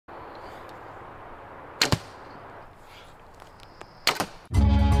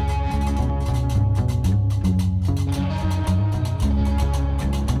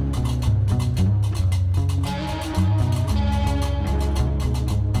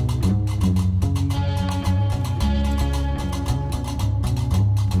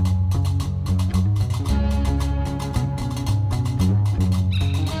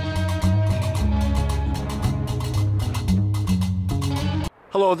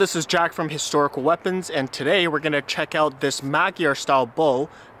Hello, this is Jack from Historical Weapons, and today we're going to check out this Magyar style bow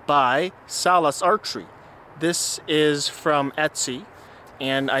by Salas Archery. This is from Etsy,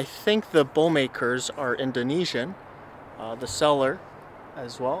 and I think the bow makers are Indonesian, the seller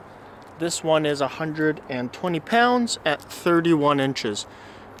as well. This one is 120 pounds at 31 inches.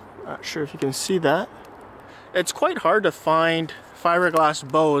 Not sure if you can see that. It's quite hard to find fiberglass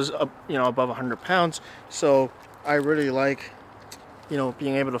bows above 100 pounds, so I really like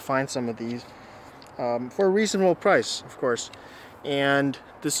being able to find some of these for a reasonable price, of course. And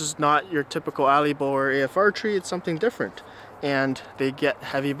this is not your typical alley bow or AF archery, it's something different. And they get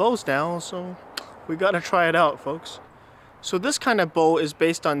heavy bows now, so we gotta try it out, folks. So this kind of bow is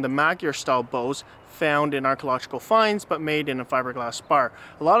based on the Magyar style bows found in archaeological finds, but made in a fiberglass spar.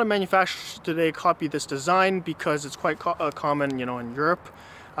 A lot of manufacturers today copy this design because it's quite common, in Europe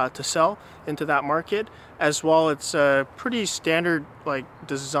to sell into that market. As well, it's a pretty standard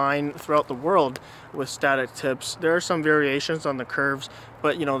design throughout the world with static tips. There are some variations on the curves,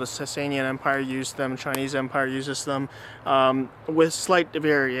 but the Sasanian Empire used them, Chinese Empire uses them with slight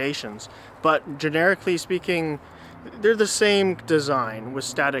variations. But generically speaking, they're the same design with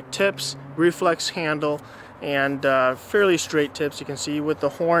static tips, reflex handle, and fairly straight tips. You can see with the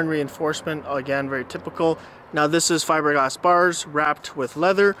horn reinforcement, again, very typical. Now this is fiberglass bars wrapped with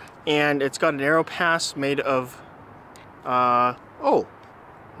leather, and it's got an arrow pass made of, oh,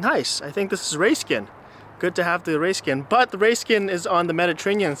 nice. I think this is rayskin. Good to have the rayskin, but the rayskin is on the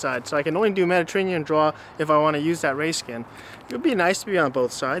Mediterranean side, so I can only do Mediterranean draw if I want to use that rayskin. It would be nice to be on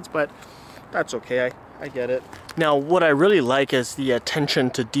both sides, but that's okay. I get it. Now what I really like is the attention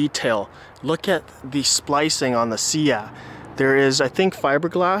to detail. Look at the splicing on the sia. There is, I think,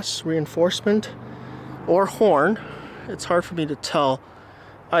 fiberglass reinforcement or horn. It's hard for me to tell.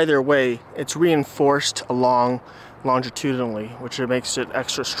 Either way, it's reinforced along longitudinally, which makes it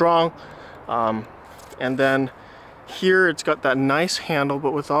extra strong. And then here it's got that nice handle,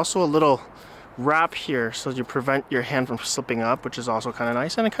 but with also a little wrap here so you prevent your hand from slipping up, which is also kind of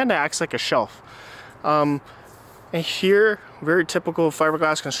nice, and it kind of acts like a shelf. And here, very typical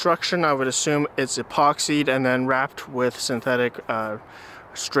fiberglass construction. I would assume it's epoxied and then wrapped with synthetic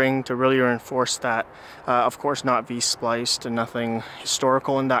string to really reinforce that. Of course, not V-spliced and nothing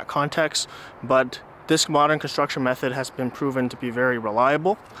historical in that context, but this modern construction method has been proven to be very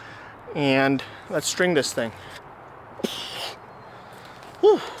reliable. And let's string this thing.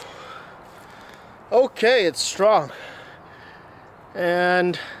 Whew. Okay, it's strong.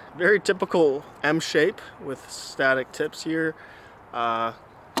 And very typical M shape with static tips here.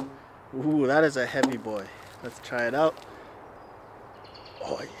 Ooh, that is a heavy boy. Let's try it out.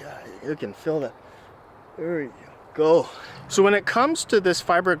 Oh yeah, you can feel that. There you go. So when it comes to this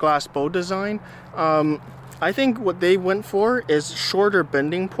fiberglass bow design, I think what they went for is shorter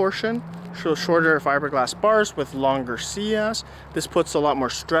bending portion. So shorter fiberglass bars with longer sias. This puts a lot more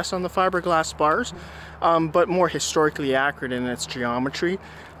stress on the fiberglass bars, but more historically accurate in its geometry.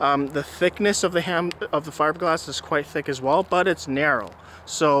 The thickness of the fiberglass is quite thick as well, but it's narrow.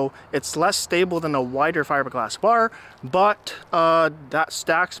 So it's less stable than a wider fiberglass bar, but that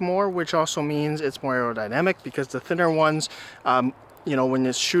stacks more, which also means it's more aerodynamic because the thinner ones, when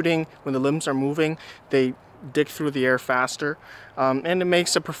it's shooting, when the limbs are moving, they dig through the air faster, and it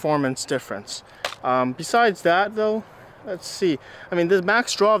makes a performance difference. Besides that though, let's see. I mean, the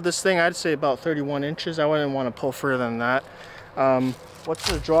max draw of this thing, I'd say about 31 inches. I wouldn't want to pull further than that. What's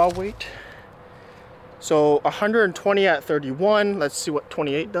the draw weight? So 120 at 31. Let's see what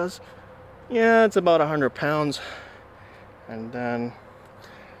 28 does. Yeah, it's about 100 pounds. And then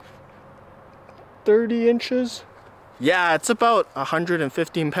 30 inches. Yeah, it's about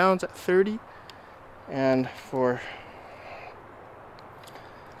 115 pounds at 30. And for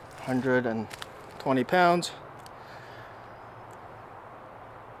 120 pounds.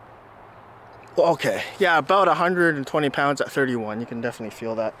 Okay, yeah, about 120 pounds at 31. You can definitely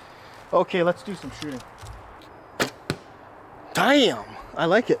feel that. Okay, let's do some shooting. Damn, I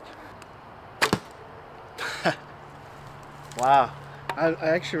like it. Wow, I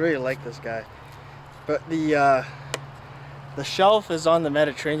actually really like this guy. But the shelf is on the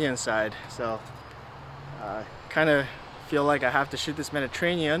Mediterranean side, so kind of feel like I have to shoot this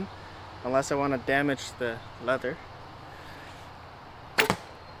Mediterranean unless I want to damage the leather.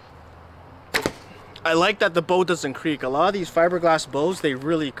 I like that the bow doesn't creak. A lot of these fiberglass bows, they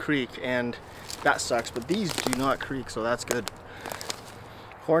really creak, and that sucks, but these do not creak, so that's good.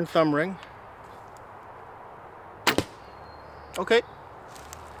 Horn thumb ring. Okay.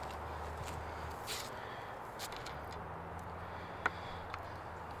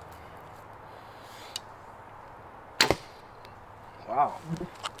 Wow,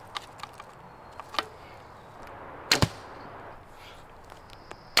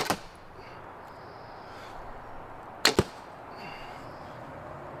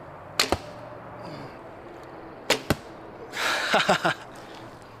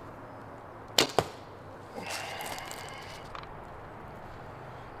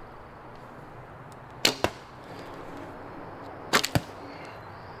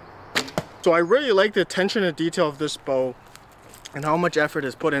 So I really like the attention to detail of this bow and how much effort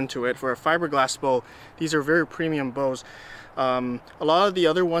is put into it. For a fiberglass bow, these are very premium bows. A lot of the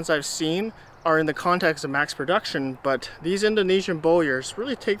other ones I've seen are in the context of max production, but these Indonesian bowyers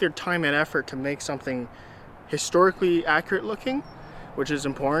really take their time and effort to make something historically accurate looking, which is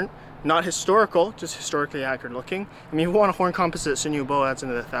important. Not historical, just historically accurate looking. I mean, if you want a horn composite sinew bow, that's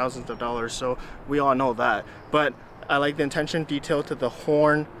into the thousands of dollars, so we all know that. But I like the attention detail to the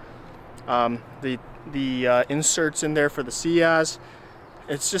horn, the inserts in there for the siyas.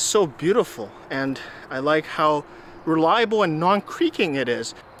 It's just so beautiful, and I like how reliable and non-creaking it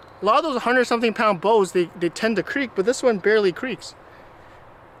is. A lot of those 100-something pound bows, they tend to creak, but this one barely creaks.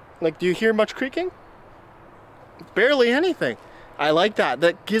 Like, do you hear much creaking? Barely anything. I like that.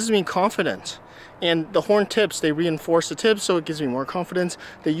 That gives me confidence. And the horn tips, they reinforce the tips, so it gives me more confidence.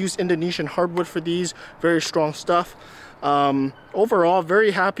 They use Indonesian hardwood for these, very strong stuff. Overall,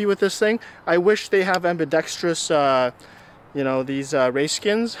 very happy with this thing. I wish they have ambidextrous, you know, these race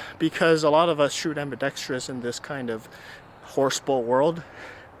skins, because a lot of us shoot ambidextrous in this kind of horse bow world.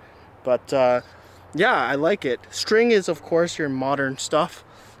 But yeah, I like it. String is, of course, your modern stuff.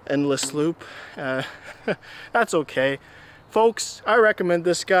 Endless loop. That's okay. Folks, I recommend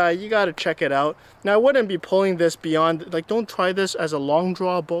this guy. You gotta check it out. Now, I wouldn't be pulling this beyond, like, don't try this as a long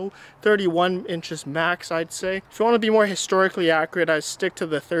draw bow. 31 inches max, I'd say. If you want to be more historically accurate, I stick to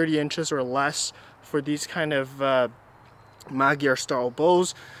the 30 inches or less for these kind of Magyar style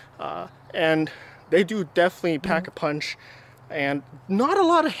bows. And they do definitely pack a punch. And not a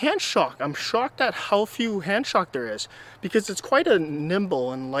lot of hand shock. I'm shocked at how few hand shock there is, because it's quite a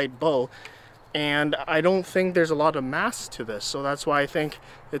nimble and light bow. And I don't think there's a lot of mass to this, so that's why I think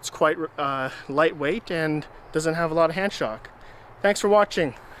it's quite lightweight and doesn't have a lot of hand shock. Thanks for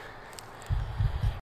watching.